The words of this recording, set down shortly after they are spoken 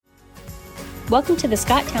Welcome to the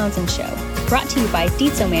Scott Townsend Show, brought to you by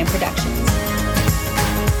Dietzo Man Productions.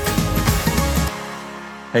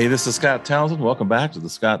 Hey, this is Scott Townsend. Welcome back to the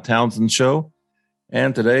Scott Townsend Show.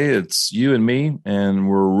 And today it's you and me, and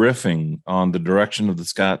we're riffing on the direction of the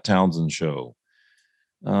Scott Townsend Show.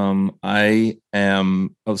 I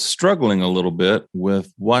am struggling a little bit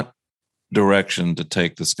with what direction to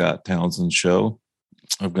take the Scott Townsend Show.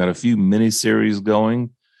 I've got a few mini-series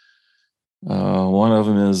going. One of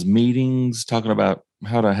them is meetings, talking about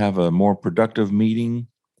how to have a more productive meeting.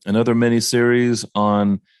 Another mini-series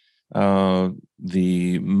on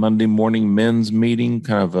the Monday morning men's meeting,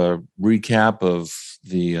 kind of a recap of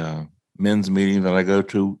the men's meeting that I go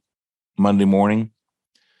to Monday morning,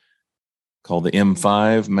 called the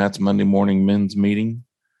M5, Matt's Monday morning men's meeting.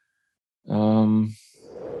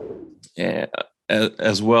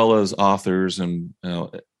 As well as authors, and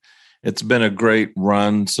it's been a great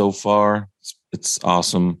run so far. It's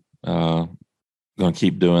awesome. Going to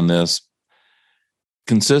keep doing this.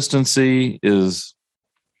 Consistency is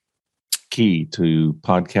key to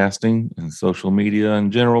podcasting and social media in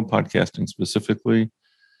general, podcasting specifically,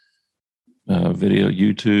 video,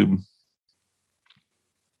 YouTube.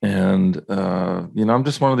 And, I'm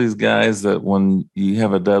just one of these guys that when you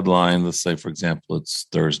have a deadline, let's say, for example, it's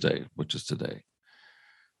Thursday, which is today.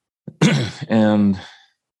 And,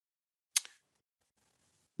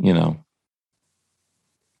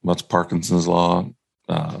 what's Parkinson's law?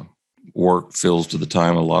 Work fills to the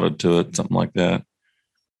time allotted to it, something like that.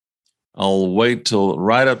 I'll wait till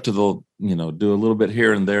right up to the, do a little bit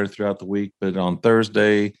here and there throughout the week. But on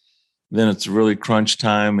Thursday, then it's really crunch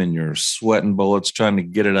time and you're sweating bullets trying to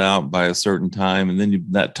get it out by a certain time. And then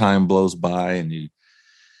that time blows by and you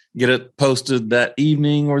get it posted that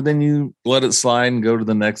evening, or then you let it slide and go to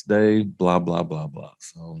the next day, blah, blah, blah, blah.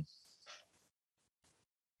 So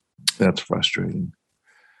that's frustrating.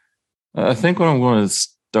 I think what I'm going to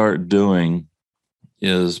start doing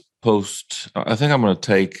is I think I'm going to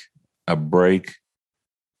take a break.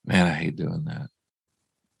 Man, I hate doing that.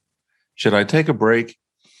 Should I take a break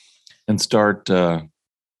and start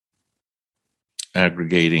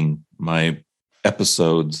aggregating my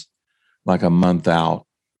episodes like a month out,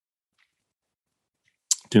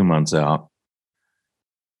 2 months out,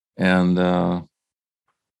 and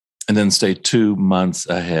then stay 2 months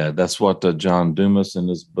ahead? That's what John Dumas in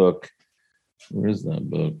his book. Where is that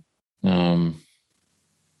book?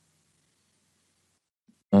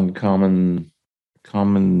 Uncommon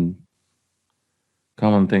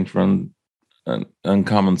things from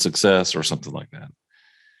uncommon success, or something like that.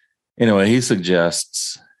 Anyway, he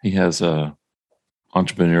suggests, he has a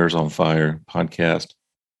Entrepreneurs on Fire podcast,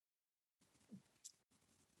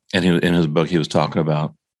 and in his book he was talking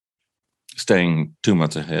about staying 2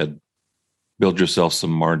 months ahead. Build yourself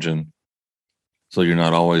some margin, so you're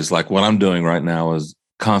not always like what I'm doing right now, is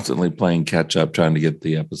constantly playing catch up, trying to get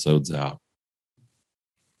the episodes out.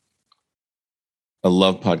 I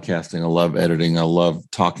love podcasting. I love editing. I love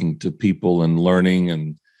talking to people and learning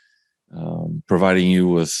and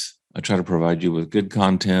I try to provide you with good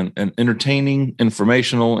content and entertaining,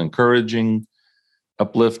 informational, encouraging,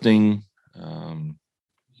 uplifting.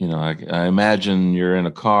 I imagine you're in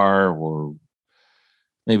a car or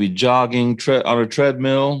maybe jogging on a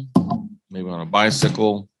treadmill, maybe on a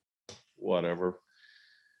bicycle, whatever.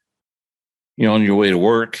 On your way to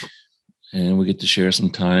work, and we get to share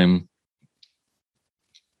some time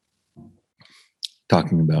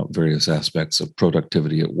talking about various aspects of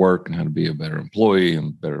productivity at work and how to be a better employee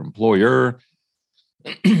and better employer.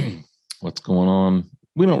 What's going on?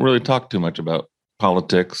 We don't really talk too much about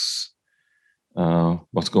politics,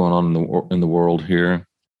 what's going on in the world here.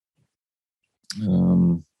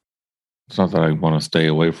 It's not that I want to stay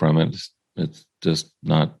away from it. It's just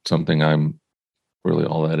not something I'm really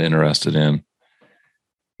all that interested in.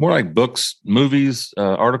 More like books, movies,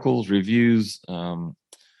 articles, reviews,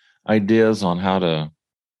 ideas on how to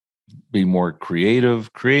be more creative,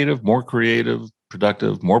 more creative,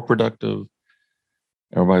 productive, more productive.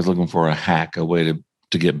 Everybody's looking for a hack, a way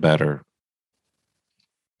to get better.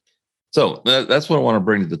 So that's what I want to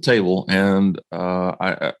bring to the table. And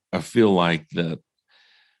I feel like that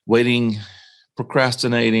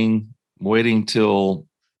procrastinating, waiting till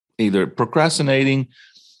either procrastinating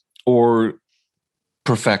or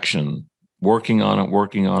perfection, working on it.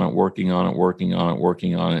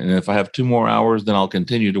 And if I have 2 more hours, then I'll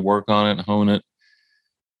continue to work on it, hone it.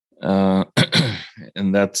 And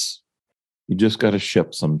you just got to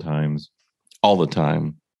ship sometimes, all the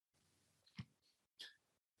time.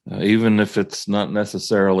 Even if it's not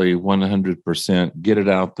necessarily 100%, get it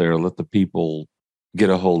out there. Let the people get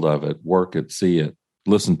a hold of it, work it, see it,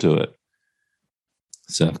 listen to it.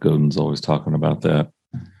 Seth Godin's always talking about that.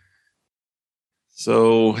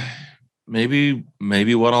 So maybe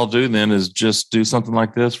what I'll do then is just do something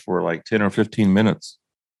like this for like 10 or 15 minutes.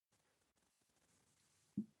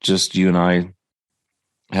 Just you and I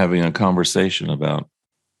having a conversation about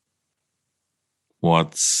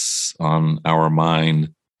what's on our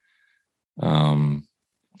mind.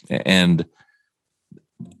 And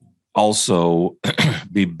also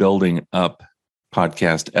be building up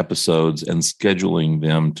podcast episodes and scheduling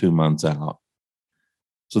them 2 months out.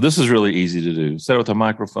 So this is really easy to do. Set up with a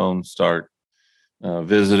microphone, start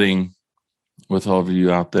visiting with all of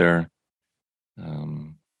you out there.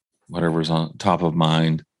 Whatever's on top of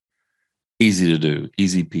mind. Easy to do,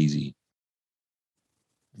 easy peasy.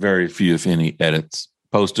 Very few, if any, edits.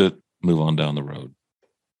 Post it, move on down the road.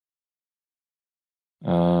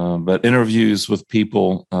 But interviews with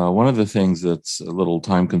people, one of the things that's a little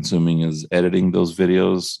time consuming is editing those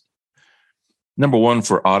videos. Number one,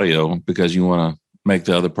 for audio, because you want to make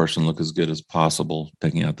the other person look as good as possible,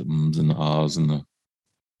 taking out the ums and the ahs and the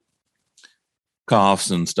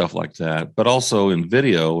coughs and stuff like that. But also in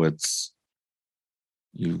video,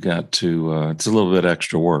 you've got to, it's a little bit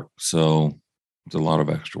extra work. So it's a lot of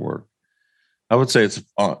extra work. I would say it's,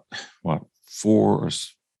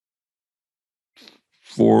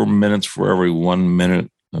 4 minutes for every 1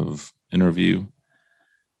 minute of interview,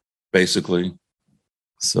 basically.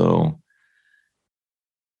 So,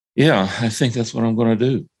 yeah, I think that's what I'm going to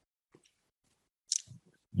do.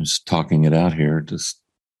 I'm just talking it out here, just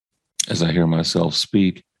as I hear myself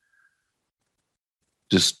speak.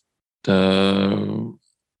 Just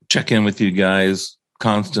check in with you guys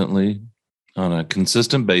constantly on a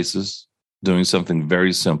consistent basis, doing something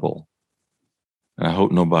very simple. And I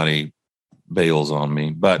hope nobody bails on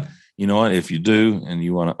me. But you know what? If you do and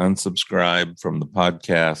you want to unsubscribe from the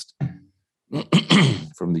podcast,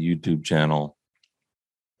 from the YouTube channel,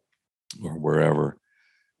 or wherever,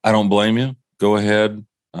 I don't blame you. Go ahead.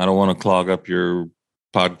 I don't want to clog up your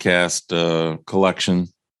podcast collection.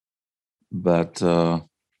 But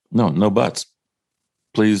no buts.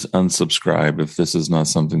 Please unsubscribe if this is not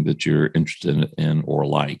something that you're interested in or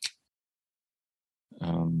like.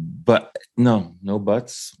 But no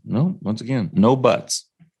buts. No, once again, no buts.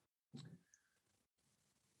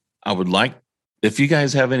 I would like, if you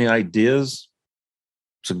guys have any ideas,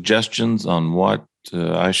 suggestions on what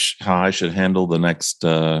how I should handle the next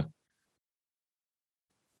couple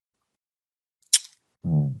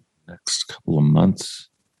of months,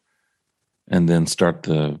 and then start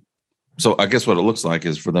so I guess what it looks like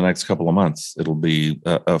is for the next couple of months, it'll be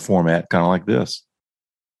a format kind of like this.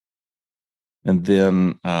 And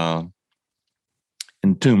then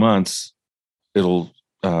in 2 months, it'll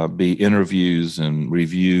be interviews and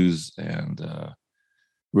reviews and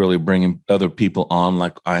really bringing other people on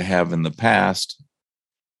like I have in the past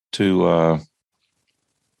to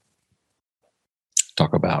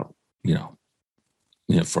talk about,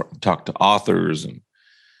 talk to authors and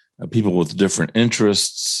people with different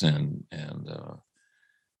interests and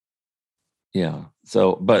yeah.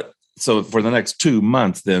 So for the next 2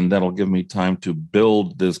 months, then that'll give me time to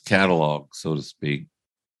build this catalog, so to speak,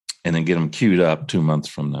 and then get them queued up 2 months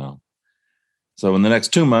from now. So in the next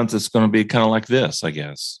 2 months, it's going to be kind of like this, I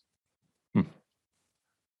guess.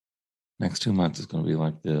 Next 2 months is going to be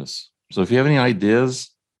like this. So if you have any ideas,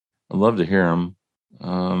 I'd love to hear them.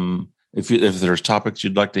 If there's topics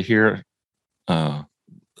you'd like to hear,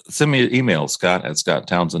 send me an email,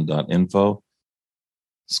 scott@scotttownsend.info,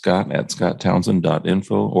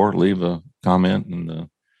 scott@scotttownsend.info, or leave a comment in the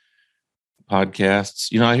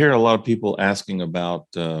podcasts. I hear a lot of people asking about,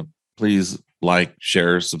 please like,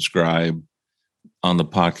 share, subscribe on the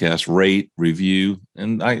podcast, rate, review.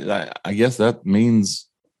 And I guess that means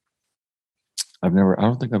I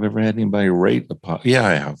don't think I've ever had anybody rate a podcast. Yeah,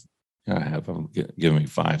 I have. I'm giving me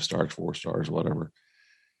 5 stars, 4 stars, whatever.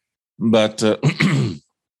 But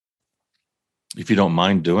if you don't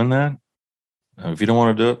mind doing that, if you don't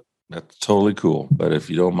want to do it, that's totally cool. But if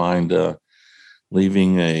you don't mind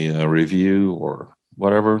leaving a review or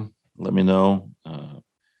whatever, let me know.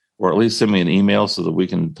 Or at least send me an email so that we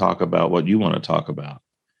can talk about what you want to talk about.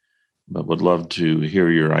 But would love to hear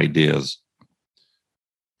your ideas.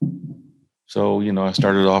 So, I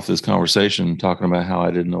started off this conversation talking about how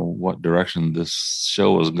I didn't know what direction this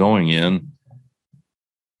show was going in.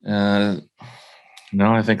 Now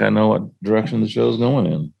I think I know what direction the show is going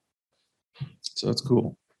in. So that's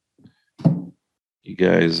cool. You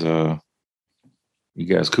guys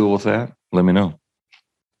cool with that? Let me know.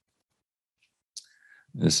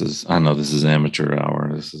 I know this is amateur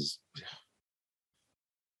hour. This is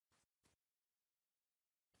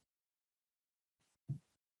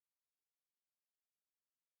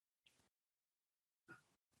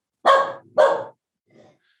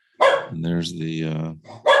And there's the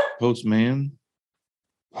postman.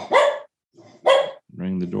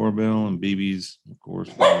 Ring the doorbell, and BB's, of course,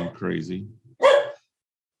 going crazy.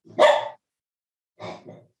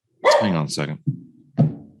 Hang on a second.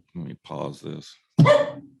 Let me pause this.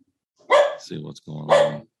 See what's going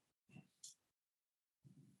on.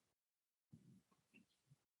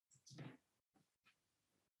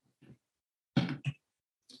 Let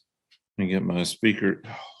me get my speaker.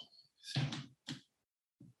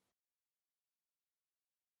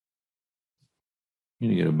 You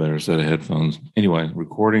need to get a better set of headphones. Anyway,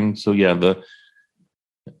 recording. So yeah, that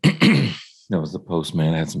was the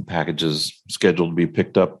postman. Had some packages scheduled to be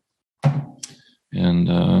picked up, and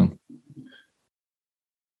a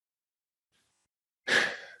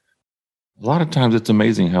lot of times it's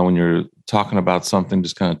amazing how when you're talking about something,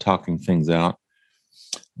 just kind of talking things out,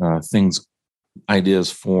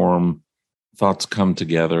 ideas form, thoughts come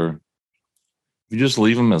together. You just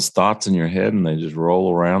leave them as thoughts in your head and they just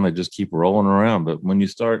roll around. They just keep rolling around. But when you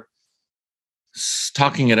start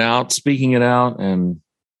talking it out, speaking it out, and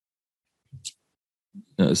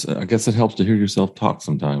I guess it helps to hear yourself talk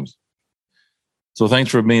sometimes. So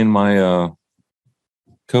thanks for being my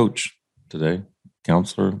coach today,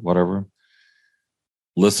 counselor, whatever,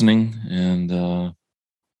 listening. And the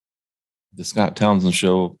Scott Townsend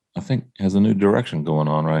Show, I think, has a new direction going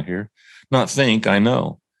on right here. I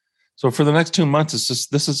know. So for the next 2 months,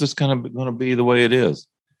 this is just kind of going to be the way it is.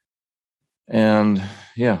 And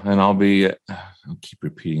yeah, and I'll keep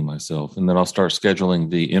repeating myself, and then I'll start scheduling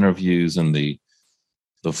the interviews and the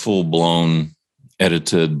full-blown,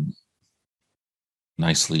 edited,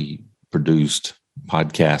 nicely produced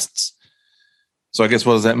podcasts. So I guess,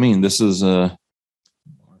 what does that mean? This is March,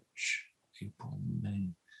 April, May.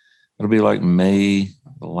 It'll be like May,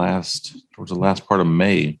 towards the last part of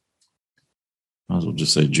May. Might as well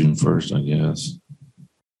just say June 1st, I guess.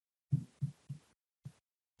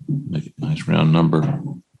 Make it a nice round number.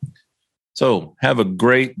 So have a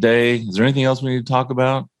great day. Is there anything else we need to talk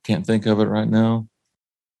about? Can't think of it right now.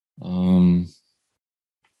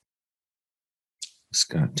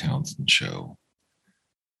 Scott Townsend Show.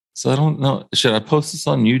 So I don't know. Should I post this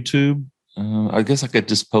on YouTube? I guess I could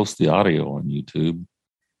just post the audio on YouTube.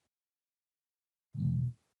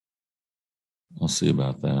 I'll see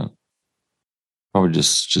about that. Probably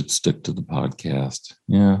just should stick to the podcast.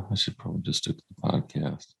 Yeah, I should probably just stick to the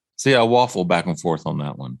podcast. See, I waffle back and forth on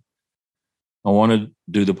that one. I want to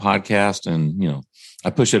do the podcast, and I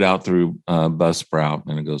push it out through Buzzsprout,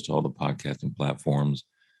 and it goes to all the podcasting platforms.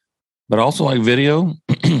 But I also like video,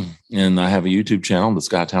 and I have a YouTube channel, the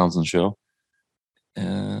Scott Townsend Show,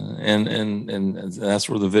 and that's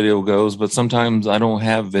where the video goes. But sometimes I don't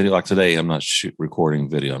have video. Like today, I'm not recording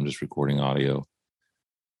video; I'm just recording audio.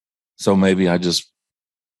 So maybe I just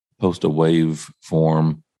post a wave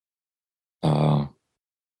form. I don't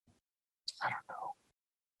know.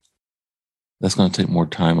 That's going to take more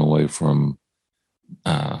time away from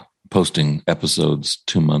posting episodes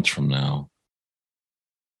 2 months from now.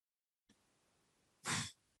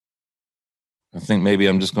 I think maybe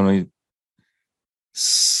I'm just going to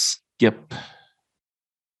skip.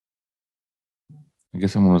 I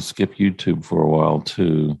guess I'm going to skip YouTube for a while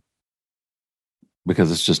too, because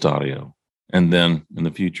it's just audio. And then in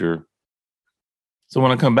the future, so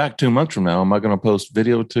when I come back 2 months from now, am I going to post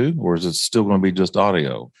video too? Or is it still going to be just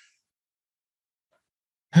audio?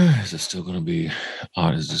 Is it still going to be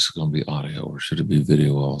audio? Is this going to be audio, or should it be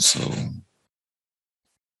video also?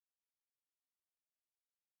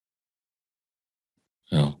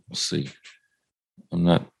 Oh, we'll see. I'm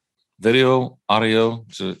not video, audio.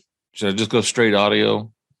 Should I just go straight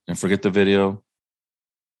audio and forget the video?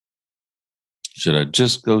 Should I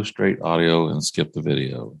just go straight audio and skip the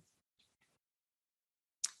video?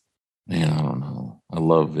 Man, I don't know. I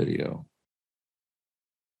love video.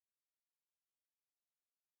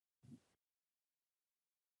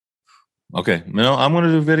 Okay, no, I'm going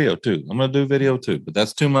to do video too. But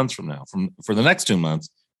that's 2 months from now. For the next 2 months,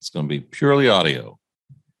 it's going to be purely audio.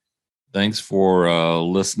 Thanks for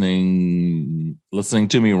listening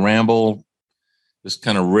to me ramble, just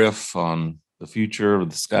kind of riff on the future of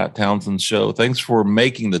the Scott Townsend Show. Thanks for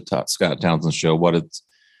making the Scott Townsend Show what it's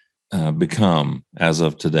become as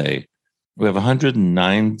of today. We have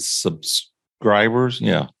 109 subscribers.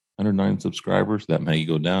 Yeah, 109 subscribers. That may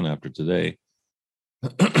go down after today.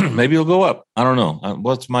 Maybe it'll go up. I don't know.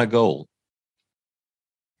 What's my goal?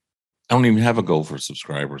 I don't even have a goal for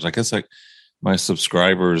subscribers. I guess my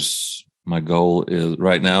subscribers, my goal is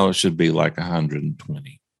right now it should be like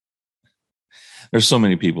 120. There's so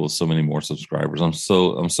many people, so many more subscribers. I'm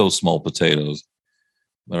so small potatoes.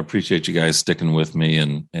 But I appreciate you guys sticking with me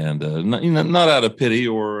and not out of pity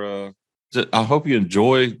or I hope you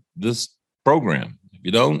enjoy this program. If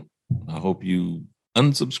you don't, I hope you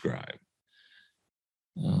unsubscribe.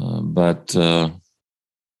 But I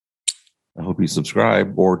hope you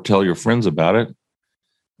subscribe or tell your friends about it,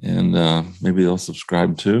 and maybe they'll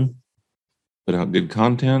subscribe too. Put out good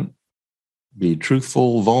content, be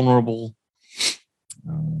truthful, vulnerable.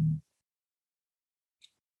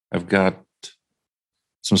 I've got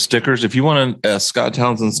some stickers. If you want a Scott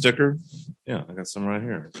Townsend sticker, yeah, I got some right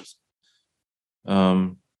here.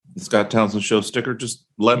 The Scott Townsend Show sticker, just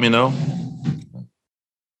let me know.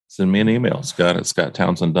 Send me an email,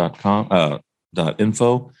 scott@scotttownsend.com,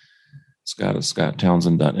 .info,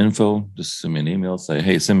 scott@scotttownsend.info. Just send me an email, say,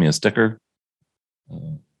 hey, send me a sticker.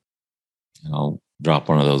 And I'll drop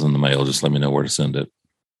one of those in the mail. Just let me know where to send it.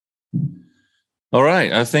 All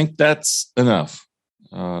right. I think that's enough.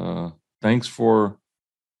 Thanks for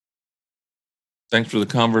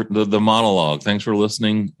the monologue. Thanks for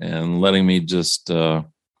listening and letting me just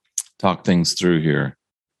talk things through here.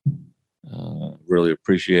 Really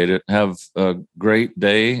appreciate it. Have a great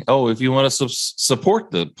day. Oh, if you want to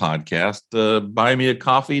support the podcast,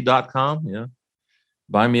 buymeacoffee.com. Yeah.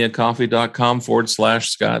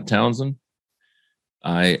 buymeacoffee.com/Scott Townsend.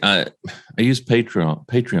 I use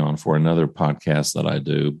Patreon for another podcast that I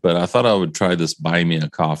do, but I thought I would try this Buy Me a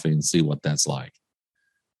Coffee and see what that's like.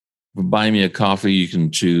 For Buy Me a Coffee, you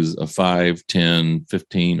can choose a $5, $10,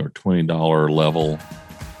 $15, or $20 level.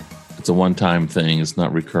 It's a one-time thing. It's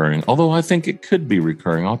not recurring, although I think it could be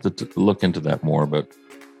recurring. I'll have to look into that more. But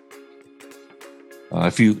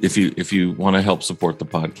if you want to help support the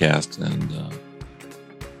podcast, and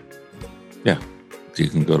you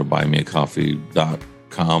can go to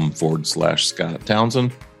buymeacoffee.com/Scott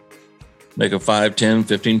Townsend. Make a $5, $10,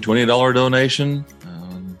 $15, $20 donation.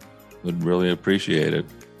 Would really appreciate it.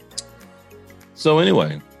 So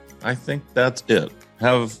anyway, I think that's it.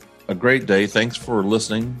 Have a great day. Thanks for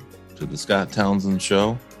listening to the Scott Townsend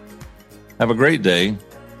Show. Have a great day,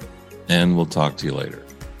 and we'll talk to you later.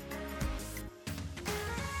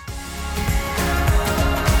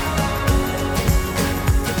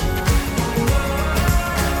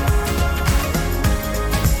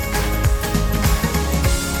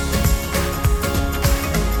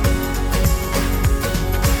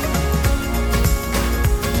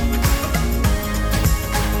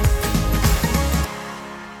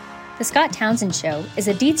 The Scott Townsend Show is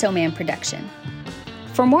a Dietzo Man production.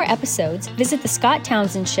 For more episodes, visit the Scott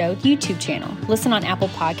Townsend Show YouTube channel, listen on Apple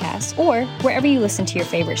Podcasts, or wherever you listen to your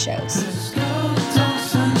favorite shows.